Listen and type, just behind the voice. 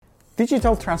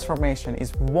Digital transformation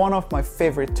is one of my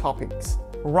favorite topics.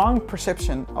 Wrong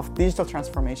perception of digital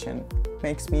transformation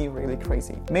makes me really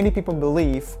crazy. Many people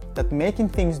believe that making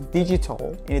things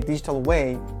digital in a digital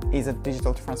way is a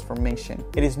digital transformation.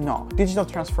 It is not. Digital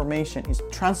transformation is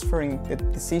transferring the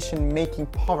decision-making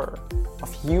power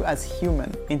of you as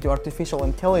human into artificial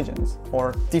intelligence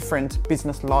or different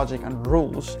business logic and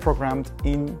rules programmed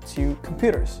into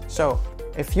computers. So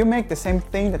if you make the same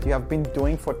thing that you have been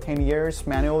doing for 10 years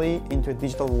manually into a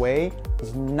digital way,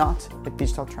 it's not a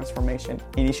digital transformation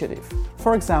initiative.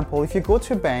 For example, if you go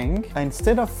to a bank,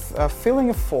 instead of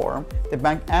filling a form, the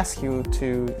bank asks you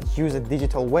to use a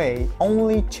digital way.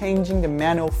 Only changing the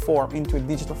manual form into a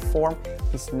digital form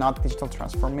is not digital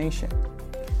transformation.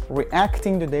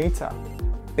 Reacting the data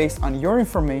based on your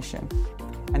information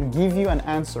and give you an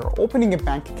answer, opening a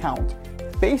bank account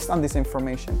based on this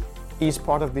information is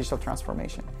part of digital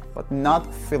transformation, but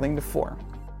not filling the form.